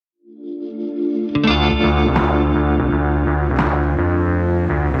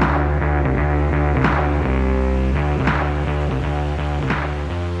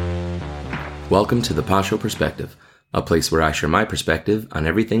Welcome to the Pacho Perspective, a place where I share my perspective on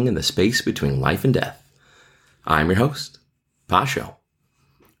everything in the space between life and death. I'm your host, Pacho.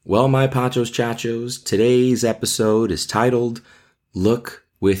 Well, my Pachos Chachos, today's episode is titled, Look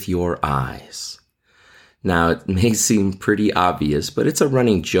with Your Eyes. Now, it may seem pretty obvious, but it's a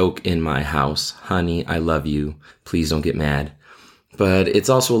running joke in my house. Honey, I love you. Please don't get mad. But it's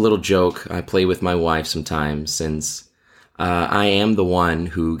also a little joke I play with my wife sometimes since I am the one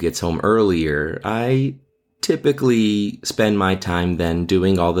who gets home earlier. I typically spend my time then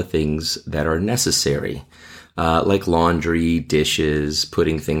doing all the things that are necessary, like laundry, dishes,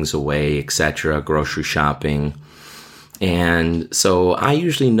 putting things away, etc., grocery shopping. And so I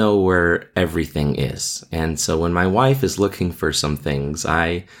usually know where everything is. And so when my wife is looking for some things,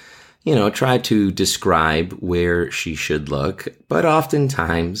 I try to describe where she should look, but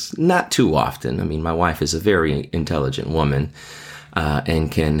oftentimes, not too often. I mean, my wife is a very intelligent woman,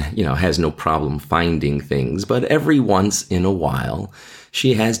 and has no problem finding things, but every once in a while,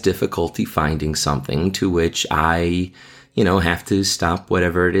 she has difficulty finding something to which I, have to stop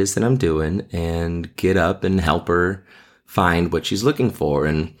whatever it is that I'm doing and get up and help her find what she's looking for.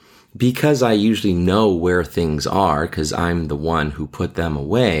 And because I usually know where things are, because I'm the one who put them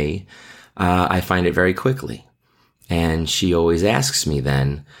away, I find it very quickly. And she always asks me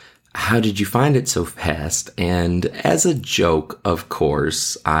then, how did you find it so fast? And as a joke, of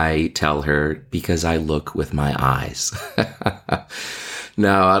course, I tell her, because I look with my eyes.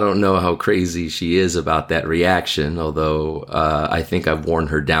 Now, I don't know how crazy she is about that reaction, although I think I've worn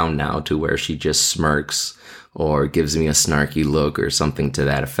her down now to where she just smirks or gives me a snarky look or something to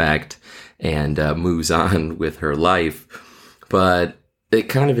that effect and moves on with her life. But it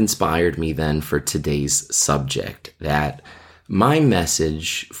kind of inspired me then for today's subject, that my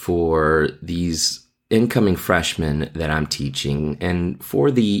message for these incoming freshmen that I'm teaching and for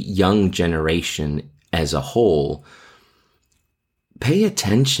the young generation as a whole, pay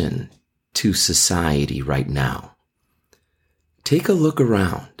attention to society right now. Take a look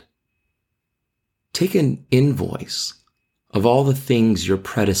around. Take an invoice of all the things your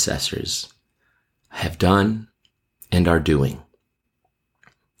predecessors have done and are doing.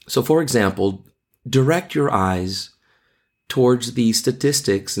 So, for example, direct your eyes towards the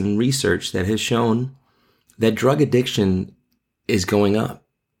statistics and research that has shown that drug addiction is going up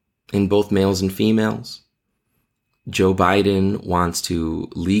in both males and females. Joe Biden wants to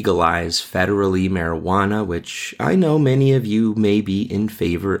legalize federally marijuana, which I know many of you may be in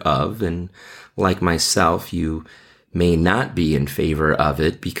favor of, and like myself, you may not be in favor of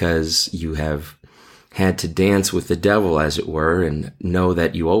it because you have had to dance with the devil, as it were, and know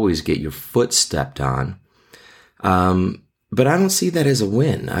that you always get your foot stepped on. But I don't see that as a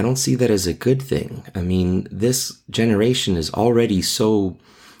win. I don't see that as a good thing. I mean, this generation is already so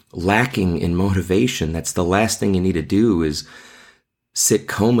lacking in motivation. That's the last thing you need to do is sit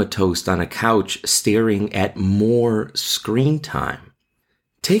comatose on a couch staring at more screen time.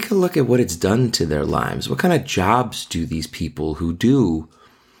 Take a look at what it's done to their lives. What kind of jobs do these people who do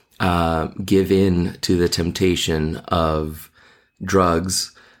give in to the temptation of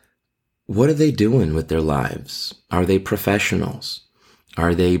drugs, what are they doing with their lives? Are they professionals?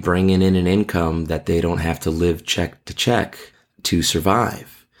 Are they bringing in an income that they don't have to live check to check to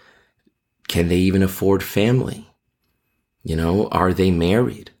survive? Can they even afford family? Are they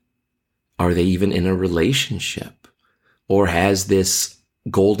married? Are they even in a relationship? Or has this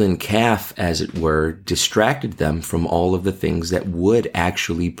golden calf, as it were, distracted them from all of the things that would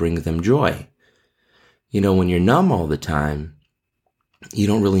actually bring them joy? When you're numb all the time, you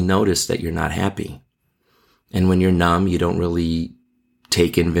don't really notice that you're not happy. And when you're numb, you don't really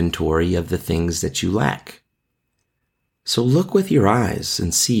take inventory of the things that you lack. So look with your eyes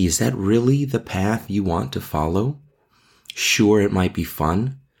and see, is that really the path you want to follow? Sure, it might be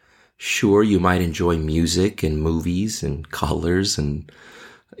fun. Sure, you might enjoy music and movies and colors and,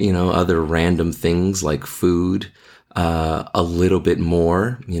 other random things like food, a little bit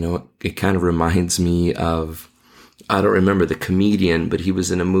more. It kind of reminds me of, I don't remember the comedian, but he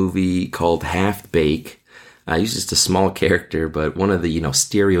was in a movie called Half Bake. He's just a small character, but one of the,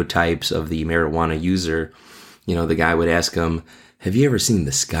 stereotypes of the marijuana user, the guy would ask him, have you ever seen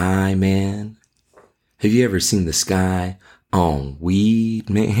the sky, man? Have you ever seen the sky on weed,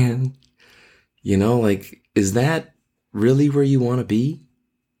 man? Is that really where you want to be?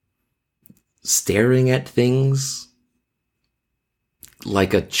 Staring at things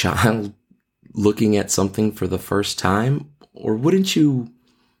like a child looking at something for the first time? Or wouldn't you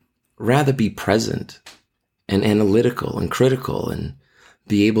rather be present and analytical and critical and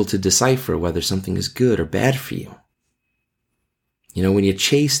be able to decipher whether something is good or bad for you? When you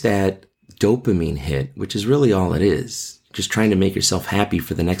chase that dopamine hit, which is really all it is, just trying to make yourself happy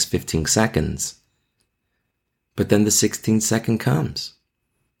for the next 15 seconds. But then the 16th second comes.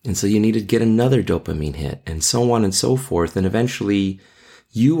 And so you need to get another dopamine hit, and so on and so forth. And eventually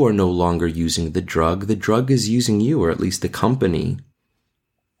you are no longer using the drug. The drug is using you, or at least the company,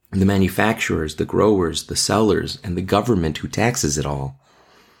 the manufacturers, the growers, the sellers, and the government who taxes it all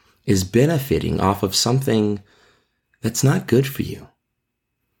is benefiting off of something that's not good for you.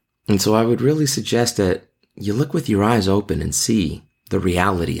 And so I would really suggest that you look with your eyes open and see the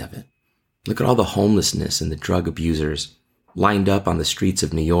reality of it. Look at all the homelessness and the drug abusers lined up on the streets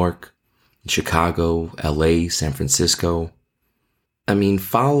of New York, Chicago, LA, San Francisco. I mean,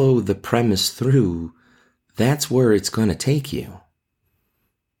 follow the premise through. That's where it's going to take you.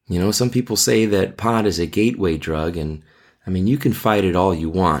 You know, some people say that pot is a gateway drug, and I mean, you can fight it all you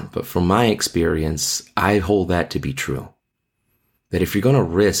want, but from my experience, I hold that to be true. That if you're going to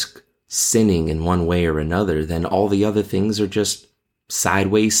risk sinning in one way or another, then all the other things are just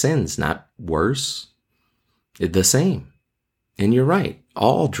sideways sins, not worse. They're the same. And you're right.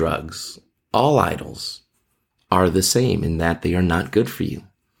 All drugs, all idols are the same in that they are not good for you,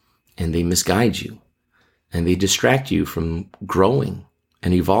 and they misguide you, and they distract you from growing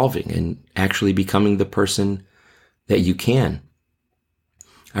and evolving and actually becoming the person that you can.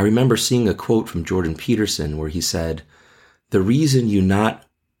 I remember seeing a quote from Jordan Peterson where he said, "The reason you're not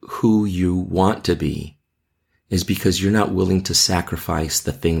who you want to be is because you're not willing to sacrifice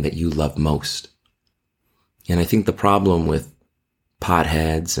the thing that you love most." And I think the problem with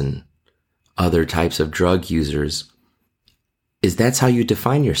potheads and other types of drug users is that's how you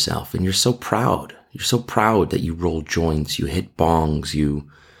define yourself. And you're so proud. You're so proud that you roll joints, you hit bongs, you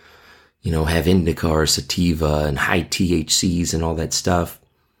have indica or sativa and high THCs and all that stuff.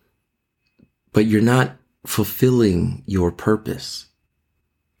 But you're not fulfilling your purpose.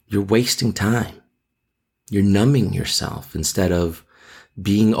 You're wasting time. You're numbing yourself instead of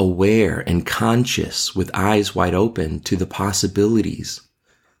being aware and conscious with eyes wide open to the possibilities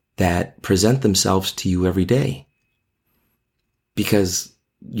that present themselves to you every day. Because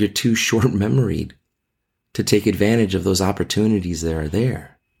you're too short-memoried to take advantage of those opportunities that are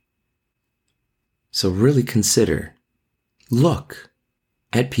there. So really consider, look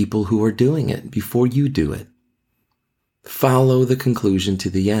at people who are doing it before you do it. Follow the conclusion to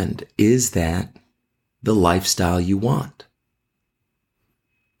the end. Is that the lifestyle you want?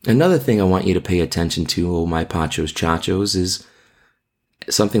 Another thing I want you to pay attention to, oh my Pachos Chachos, is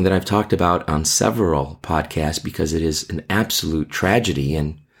something that I've talked about on several podcasts because it is an absolute tragedy.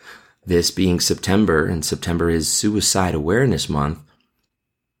 And this being September, and September is Suicide Awareness Month,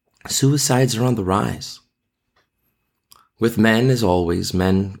 suicides are on the rise. With men, as always,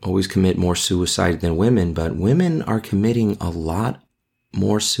 men always commit more suicide than women, but women are committing a lot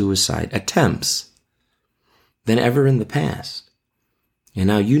more suicide attempts than ever in the past. And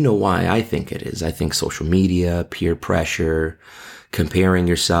now you know why I think it is. I think social media, peer pressure, comparing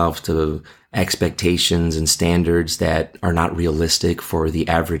yourself to expectations and standards that are not realistic for the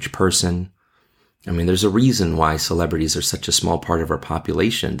average person. I mean, there's a reason why celebrities are such a small part of our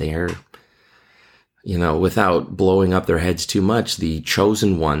population. They are, without blowing up their heads too much, the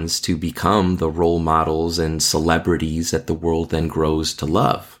chosen ones to become the role models and celebrities that the world then grows to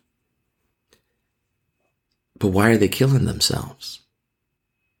love. But why are they killing themselves?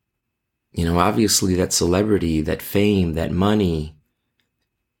 Obviously that celebrity, that fame, that money,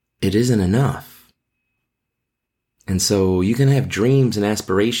 it isn't enough. And so you can have dreams and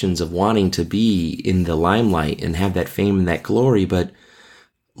aspirations of wanting to be in the limelight and have that fame and that glory, but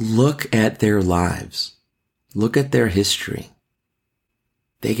look at their lives. Look at their history.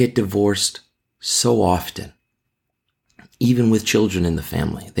 They get divorced so often, even with children in the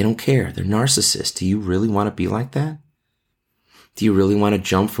family. They don't care. They're narcissists. Do you really want to be like that? Do you really want to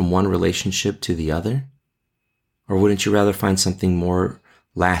jump from one relationship to the other? Or wouldn't you rather find something more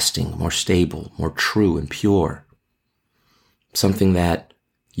lasting, more stable, more true and pure? Something that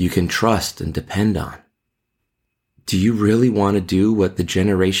you can trust and depend on. Do you really want to do what the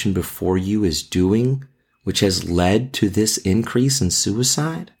generation before you is doing, which has led to this increase in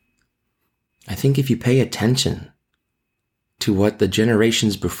suicide? I think if you pay attention to what the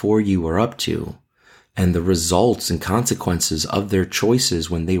generations before you were up to and the results and consequences of their choices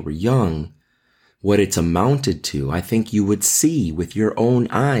when they were young, what it's amounted to, I think you would see with your own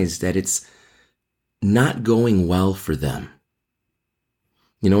eyes that it's not going well for them.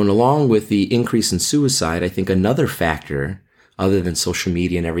 And along with the increase in suicide, I think another factor, other than social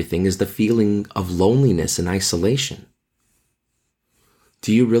media and everything, is the feeling of loneliness and isolation.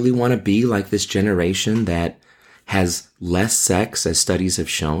 Do you really want to be like this generation that has less sex, as studies have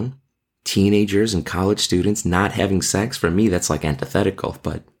shown, teenagers and college students not having sex, for me, that's like antithetical.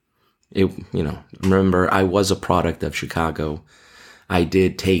 But remember, I was a product of Chicago. I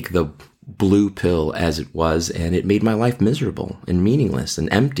did take the blue pill as it was, and it made my life miserable and meaningless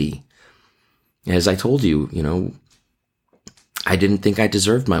and empty. As I told you, I didn't think I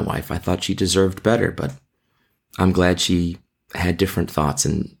deserved my wife. I thought she deserved better, but I'm glad she had different thoughts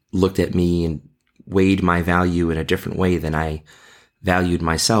and looked at me and weighed my value in a different way than I valued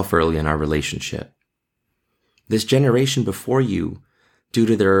myself early in our relationship. This generation before you, due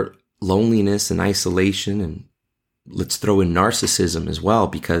to their loneliness and isolation, and let's throw in narcissism as well,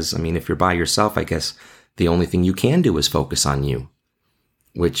 because, if you're by yourself, I guess the only thing you can do is focus on you,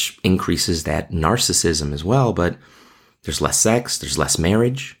 which increases that narcissism as well. But there's less sex, there's less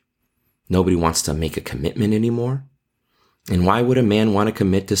marriage. Nobody wants to make a commitment anymore. And why would a man want to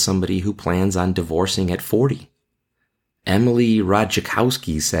commit to somebody who plans on divorcing at 40? Emily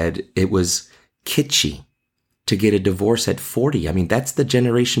Ratajkowski said it was kitschy to get a divorce at 40. That's the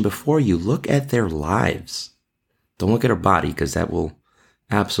generation before you. Look at their lives. Don't look at her body, because that will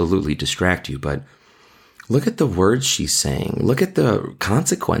absolutely distract you. But look at the words she's saying. Look at the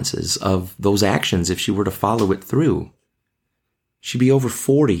consequences of those actions if she were to follow it through. She'd be over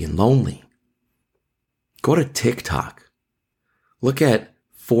 40 and lonely. Go to TikTok. Look at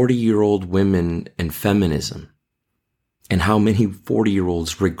 40-year-old women and feminism, and how many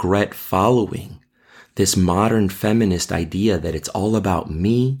 40-year-olds regret following this modern feminist idea that it's all about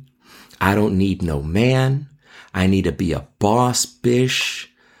me. I don't need no man. I need to be a boss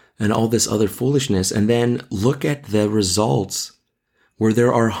bish and all this other foolishness. And then look at the results, where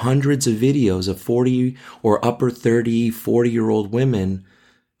there are hundreds of videos of 40 or upper 30, 40-year-old women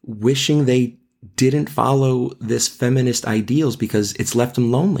wishing they didn't follow this feminist ideals because it's left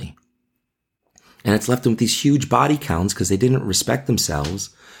them lonely. And it's left them with these huge body counts because they didn't respect themselves,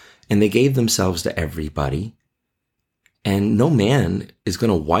 and they gave themselves to everybody. And no man is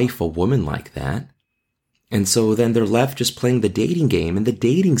going to wife a woman like that. And so then they're left just playing the dating game. And the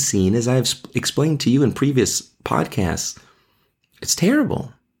dating scene, as I've explained to you in previous podcasts, it's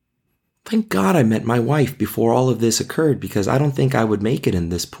terrible. Thank God I met my wife before all of this occurred, because I don't think I would make it in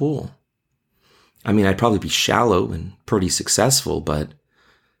this pool. I'd probably be shallow and pretty successful, but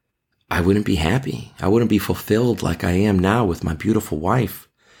I wouldn't be happy. I wouldn't be fulfilled like I am now with my beautiful wife,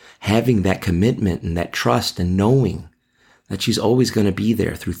 having that commitment and that trust and knowing that she's always going to be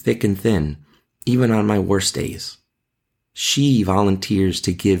there through thick and thin, even on my worst days. She volunteers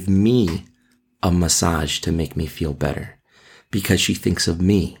to give me a massage to make me feel better because she thinks of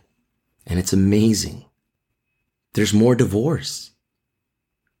me. And it's amazing. There's more divorce.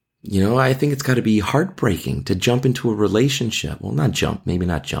 I think it's got to be heartbreaking to jump into a relationship. Well, maybe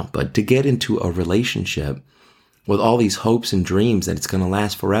not jump, but to get into a relationship with all these hopes and dreams that it's going to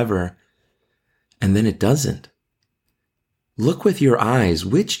last forever, and then it doesn't. Look with your eyes,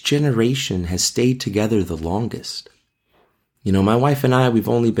 which generation has stayed together the longest? My wife and I, we've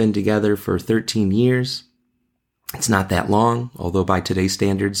only been together for 13 years. It's not that long, although by today's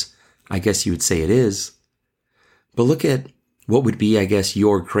standards, I guess you would say it is. But look at what would be, I guess,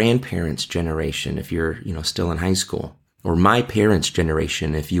 your grandparents' generation if you're, still in high school, or my parents'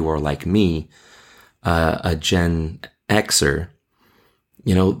 generation if you are like me, a Gen Xer.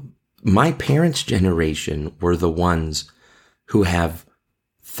 My parents' generation were the ones who have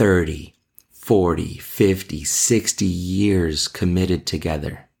 30, 40, 50, 60 years committed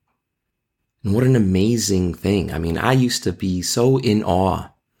together. And what an amazing thing. I used to be so in awe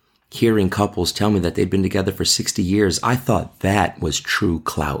hearing couples tell me that they'd been together for 60 years. I thought that was true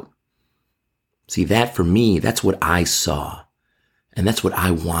clout. See, that for me, that's what I saw. And that's what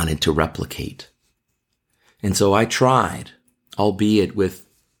I wanted to replicate. And so I tried, albeit with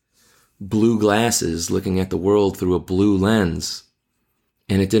blue glasses, looking at the world through a blue lens.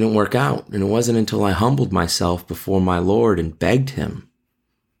 And it didn't work out. And it wasn't until I humbled myself before my Lord and begged him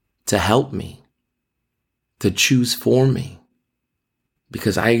to help me, to choose for me,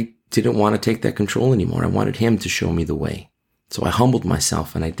 because I didn't want to take that control anymore. I wanted him to show me the way. So I humbled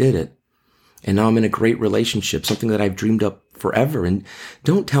myself and I did it. And now I'm in a great relationship, something that I've dreamed up forever. And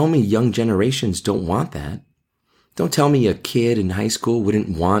don't tell me young generations don't want that. Don't tell me a kid in high school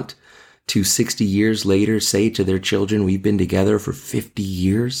wouldn't want to 60 years later say to their children, we've been together for 50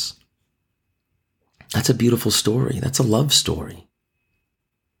 years. That's a beautiful story. That's a love story.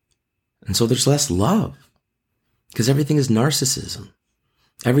 And so there's less love because everything is narcissism.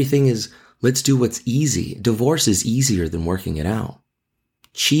 Everything is, let's do what's easy. Divorce is easier than working it out.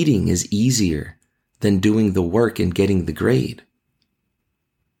 Cheating is easier than doing the work and getting the grade.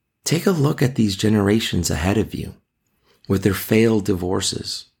 Take a look at these generations ahead of you with their failed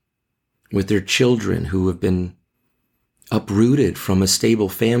divorces. with their children who have been uprooted from a stable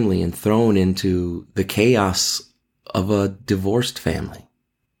family and thrown into the chaos of a divorced family.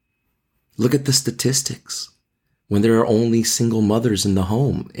 Look at the statistics. When there are only single mothers in the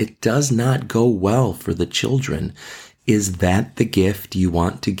home, it does not go well for the children. Is that the gift you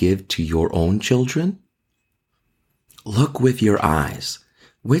want to give to your own children? Look with your eyes.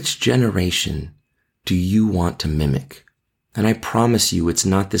 Which generation do you want to mimic? And I promise you, it's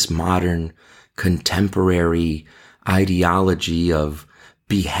not this modern, contemporary ideology of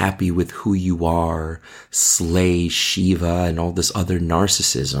be happy with who you are, slay Shiva, and all this other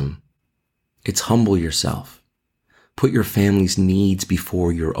narcissism. It's humble yourself. Put your family's needs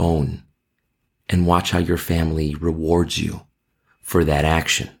before your own and watch how your family rewards you for that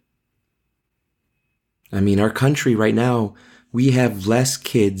action. I mean, our country right now, we have less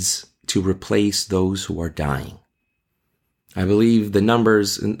kids to replace those who are dying. I believe the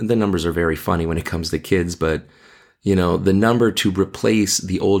numbers are very funny when it comes to kids, but the number to replace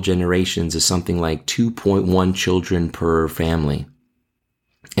the old generations is something like 2.1 children per family.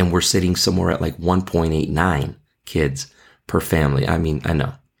 And we're sitting somewhere at like 1.89 kids per family. I mean, I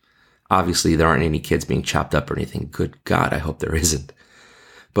know. Obviously, there aren't any kids being chopped up or anything. Good God, I hope there isn't.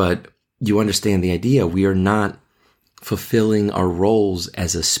 But you understand the idea. We are not fulfilling our roles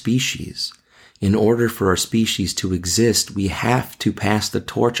as a species. In order for our species to exist, we have to pass the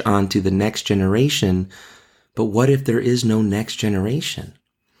torch on to the next generation. But what if there is no next generation?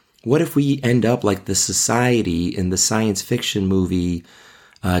 What if we end up like the society in the science fiction movie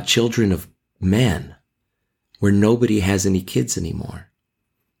Children of Men, where nobody has any kids anymore?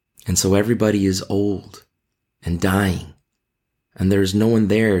 And so everybody is old and dying. And there's no one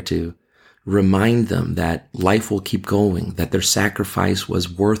there to remind them that life will keep going, that their sacrifice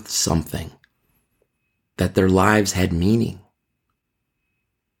was worth something, that their lives had meaning.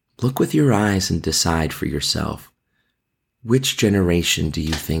 Look with your eyes and decide for yourself, which generation do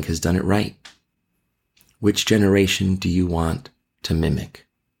you think has done it right? Which generation do you want to mimic?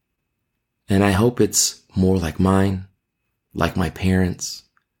 And I hope it's more like mine, like my parents,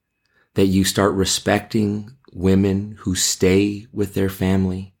 that you start respecting women who stay with their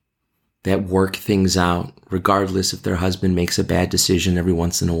family, that work things out, regardless if their husband makes a bad decision every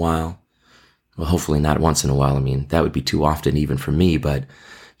once in a while. Well, hopefully not once in a while. I mean, that would be too often even for me, but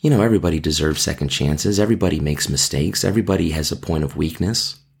everybody deserves second chances. Everybody makes mistakes. Everybody has a point of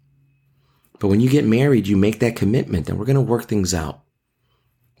weakness. But when you get married, you make that commitment and we're going to work things out.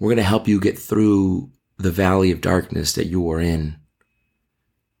 We're going to help you get through the valley of darkness that you are in.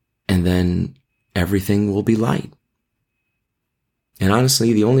 And then everything will be light. And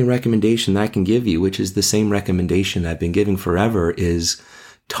honestly, the only recommendation that I can give you, which is the same recommendation I've been giving forever, is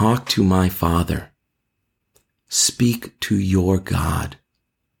talk to my Father. Speak to your God.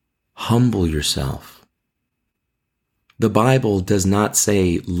 Humble yourself. The Bible does not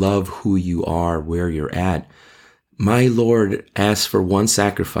say love who you are, where you're at. My Lord asks for one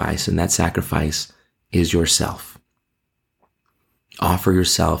sacrifice, and that sacrifice is yourself. Offer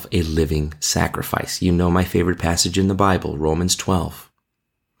yourself a living sacrifice. You know my favorite passage in the Bible, Romans 12.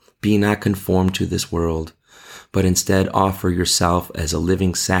 Be not conformed to this world, but instead offer yourself as a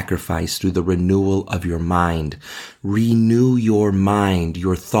living sacrifice through the renewal of your mind. Renew your mind,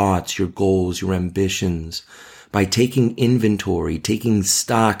 your thoughts, your goals, your ambitions, by taking inventory, taking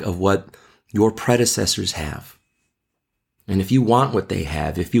stock of what your predecessors have. And if you want what they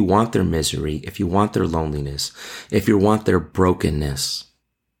have, if you want their misery, if you want their loneliness, if you want their brokenness,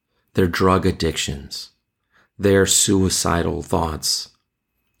 their drug addictions, their suicidal thoughts,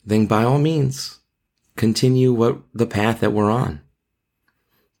 then by all means, continue the path that we're on.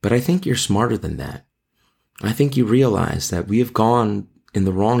 But I think you're smarter than that. I think you realize that we have gone in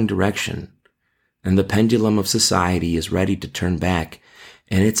the wrong direction, and the pendulum of society is ready to turn back,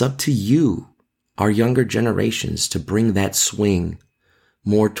 and it's up to you, our younger generations, to bring that swing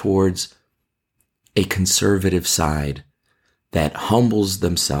more towards a conservative side that humbles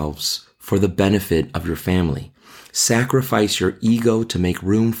themselves for the benefit of your family. Sacrifice your ego to make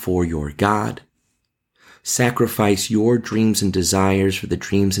room for your God. Sacrifice your dreams and desires for the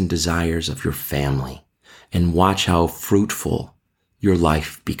dreams and desires of your family, and watch how fruitful your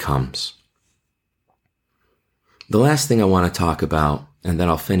life becomes. The last thing I want to talk about, and then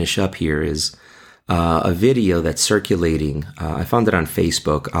I'll finish up here, is a video that's circulating. I found it on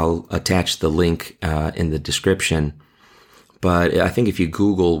Facebook. I'll attach the link in the description. But I think if you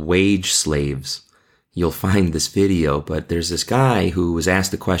Google wage slaves, you'll find this video. But there's this guy who was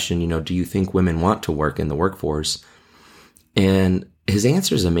asked the question, do you think women want to work in the workforce? And his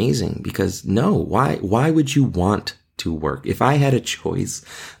answer is amazing, because no, why would you want to work. If I had a choice,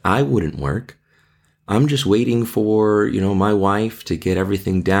 I wouldn't work. I'm just waiting for, my wife to get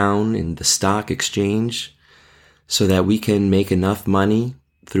everything down in the stock exchange so that we can make enough money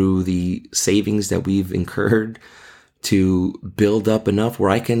through the savings that we've incurred to build up enough where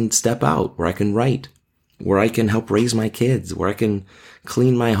I can step out, where I can write, where I can help raise my kids, where I can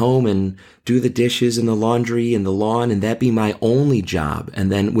clean my home and do the dishes and the laundry and the lawn, and that be my only job.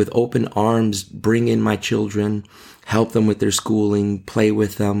 And then with open arms, bring in my children, help them with their schooling, play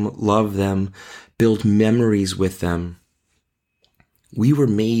with them, love them, build memories with them. We were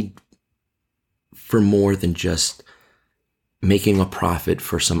made for more than just making a profit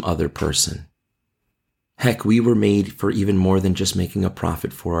for some other person. Heck, we were made for even more than just making a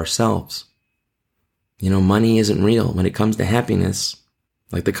profit for ourselves. Money isn't real. When it comes to happiness,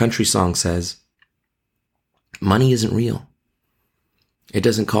 like the country song says, money isn't real. It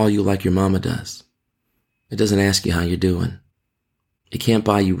doesn't call you like your mama does. It doesn't ask you how you're doing. It can't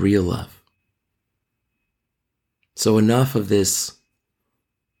buy you real love. So enough of this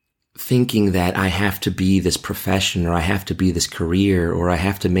thinking that I have to be this profession, or I have to be this career, or I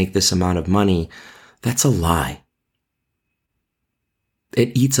have to make this amount of money. That's a lie.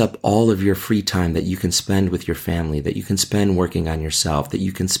 It eats up all of your free time that you can spend with your family, that you can spend working on yourself, that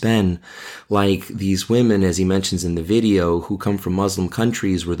you can spend like these women, as he mentions in the video, who come from Muslim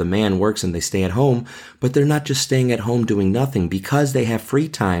countries where the man works and they stay at home, but they're not just staying at home doing nothing. Because they have free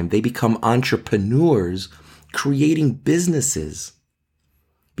time, they become entrepreneurs, creating businesses.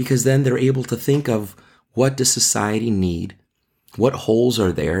 Because then they're able to think of, what does society need? What holes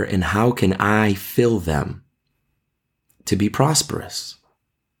are there? And how can I fill them to be prosperous?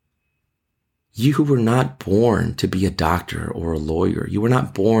 You were not born to be a doctor or a lawyer. You were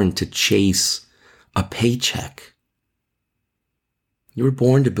not born to chase a paycheck. You were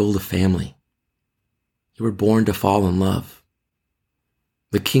born to build a family. You were born to fall in love.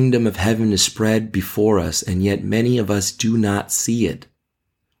 The kingdom of heaven is spread before us, and yet many of us do not see it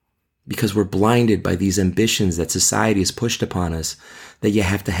because we're blinded by these ambitions that society has pushed upon us, that you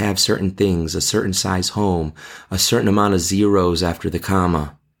have to have certain things, a certain size home, a certain amount of zeros after the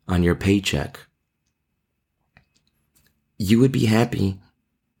comma on your paycheck. You would be happy,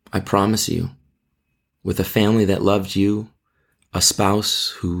 I promise you, with a family that loved you, a spouse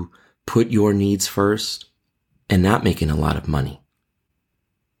who put your needs first, and not making a lot of money.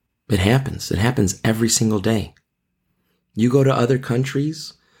 It happens. It happens every single day. You go to other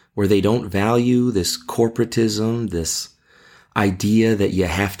countries where they don't value this corporatism, this idea that you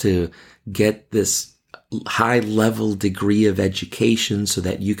have to get this high level degree of education so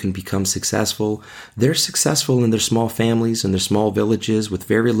that you can become successful. They're successful in their small families and their small villages with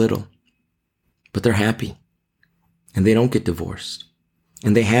very little, but they're happy and they don't get divorced,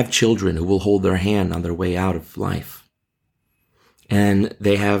 and they have children who will hold their hand on their way out of life, and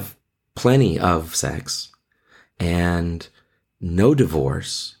they have plenty of sex and no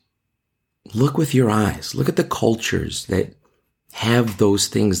divorce. Look with your eyes. Look at the cultures that have those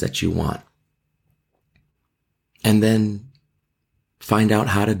things that you want. And then find out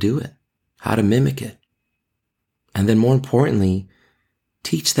how to do it, how to mimic it. And then more importantly,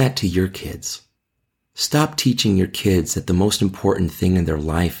 teach that to your kids. Stop teaching your kids that the most important thing in their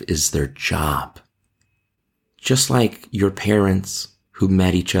life is their job. Just like your parents who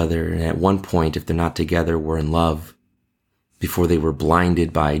met each other and at one point, if they're not together, were in love before they were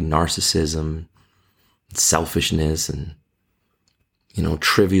blinded by narcissism, selfishness, and,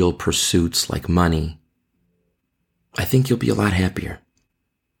 trivial pursuits like money. I think you'll be a lot happier.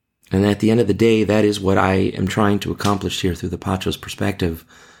 And at the end of the day, that is what I am trying to accomplish here through the Pacho's perspective.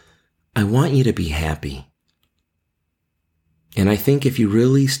 I want you to be happy. And I think if you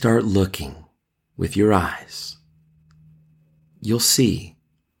really start looking with your eyes, you'll see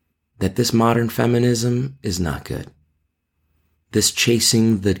that this modern feminism is not good. This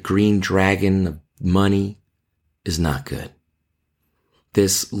chasing the green dragon of money is not good.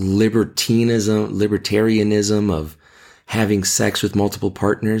 This libertarianism of having sex with multiple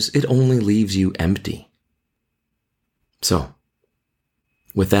partners, it only leaves you empty. So,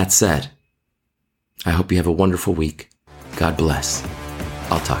 with that said, I hope you have a wonderful week. God bless.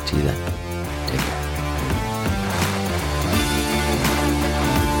 I'll talk to you then.